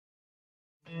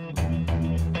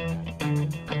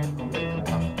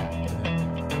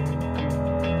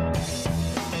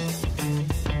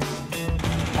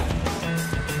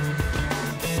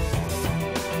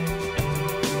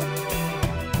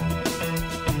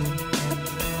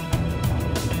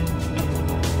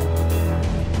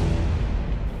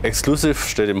Exclusive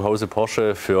steht im Hause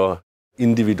Porsche für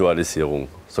Individualisierung.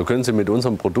 So können Sie mit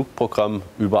unserem Produktprogramm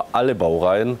über alle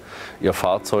Baureihen Ihr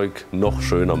Fahrzeug noch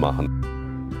schöner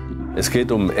machen. Es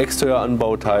geht um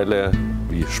Exterieuranbauteile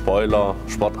wie Spoiler,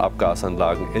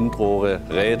 Sportabgasanlagen, Endrohre,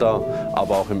 Räder,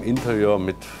 aber auch im Interieur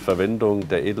mit Verwendung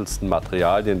der edelsten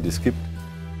Materialien, die es gibt.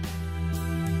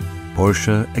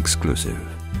 Porsche Exclusive.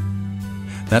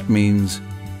 That means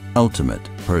ultimate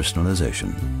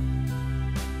personalization.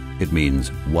 It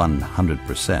means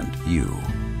 100% you.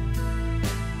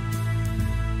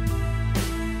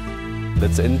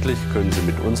 Letztendlich können Sie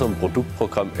mit unserem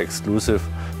Produktprogramm Exclusive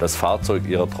das Fahrzeug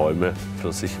Ihrer Träume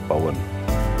für sich bauen.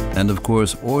 And of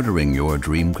course, ordering your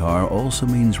dream car also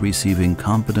means receiving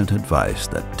competent advice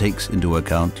that takes into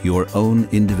account your own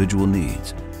individual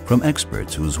needs from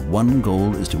experts whose one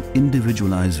goal is to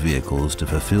individualize vehicles to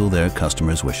fulfill their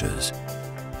customers' wishes.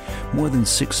 More than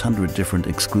 600 different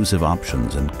exclusive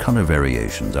options and color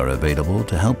variations are available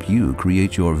to help you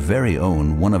create your very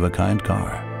own one-of-a-kind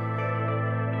car.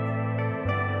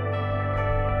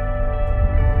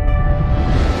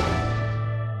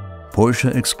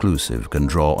 Porsche Exclusive can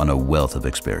draw on a wealth of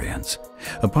experience.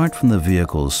 Apart from the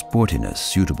vehicle's sportiness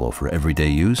suitable for everyday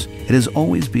use, it has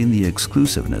always been the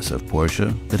exclusiveness of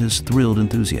Porsche that has thrilled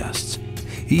enthusiasts.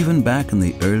 Even back in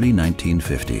the early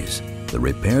 1950s, the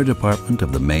repair department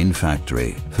of the main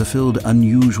factory fulfilled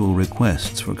unusual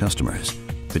requests for customers,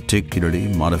 particularly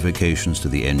modifications to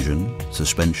the engine,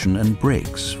 suspension, and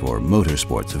brakes for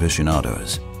motorsports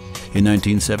aficionados. In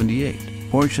 1978,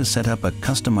 Porsche set up a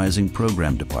customizing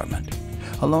program department.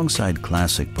 Alongside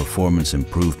classic performance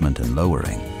improvement and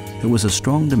lowering, there was a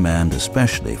strong demand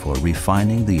especially for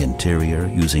refining the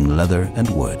interior using leather and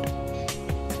wood.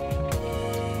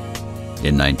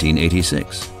 In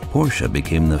 1986, Porsche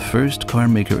became the first car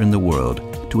maker in the world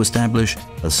to establish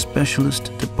a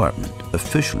specialist department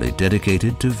officially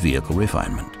dedicated to vehicle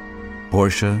refinement.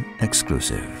 Porsche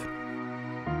Exclusive.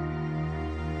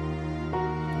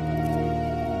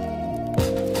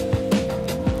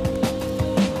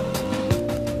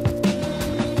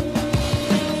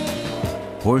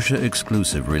 Porsche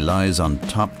Exclusive relies on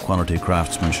top-quality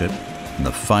craftsmanship and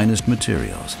the finest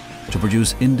materials to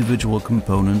produce individual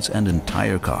components and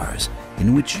entire cars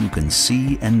in which you can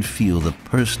see and feel the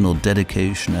personal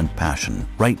dedication and passion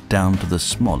right down to the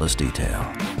smallest detail.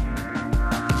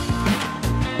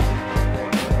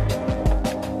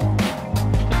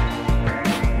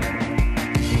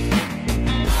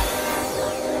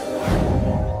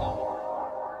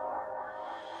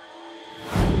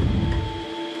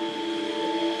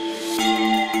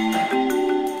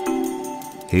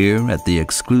 Here at the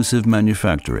Exclusive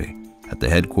Manufactory, at the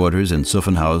headquarters in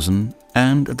Zuffenhausen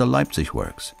and at the Leipzig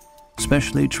Works,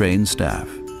 specially trained staff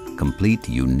complete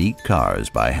unique cars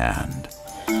by hand.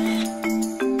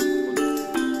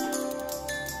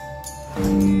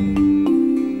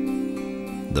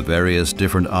 The various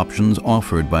different options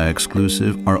offered by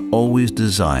Exclusive are always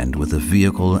designed with the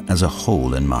vehicle as a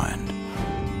whole in mind.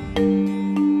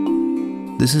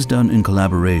 This is done in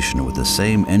collaboration with the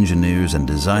same engineers and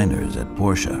designers at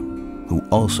Porsche, who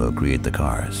also create the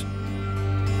cars.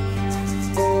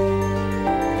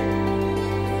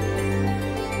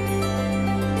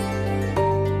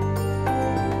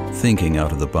 Thinking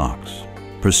out of the box,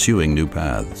 pursuing new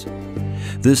paths.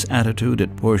 This attitude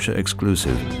at Porsche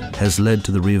Exclusive has led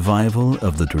to the revival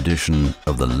of the tradition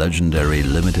of the legendary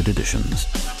limited editions,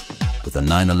 with the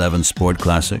 911 Sport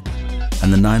Classic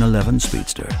and the 911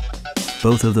 Speedster,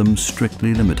 both of them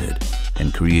strictly limited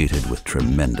and created with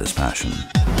tremendous passion.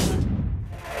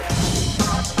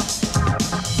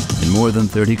 In more than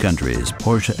 30 countries,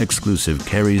 Porsche Exclusive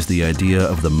carries the idea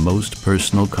of the most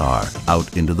personal car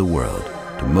out into the world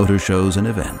to motor shows and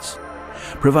events,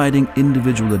 providing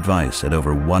individual advice at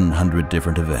over 100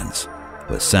 different events,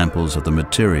 with samples of the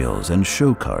materials and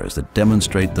show cars that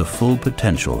demonstrate the full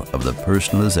potential of the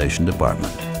personalization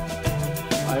department.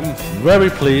 I'm very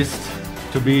pleased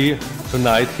to be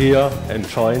tonight here and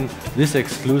join this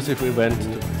exclusive event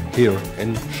here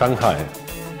in Shanghai.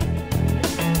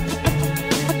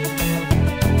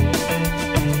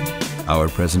 Our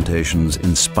presentations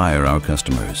inspire our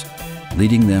customers,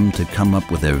 leading them to come up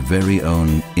with their very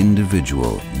own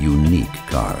individual, unique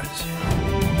cars,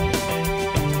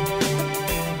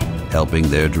 helping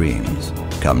their dreams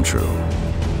come true.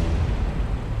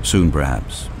 Soon,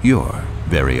 perhaps, your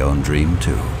very own dream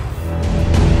too.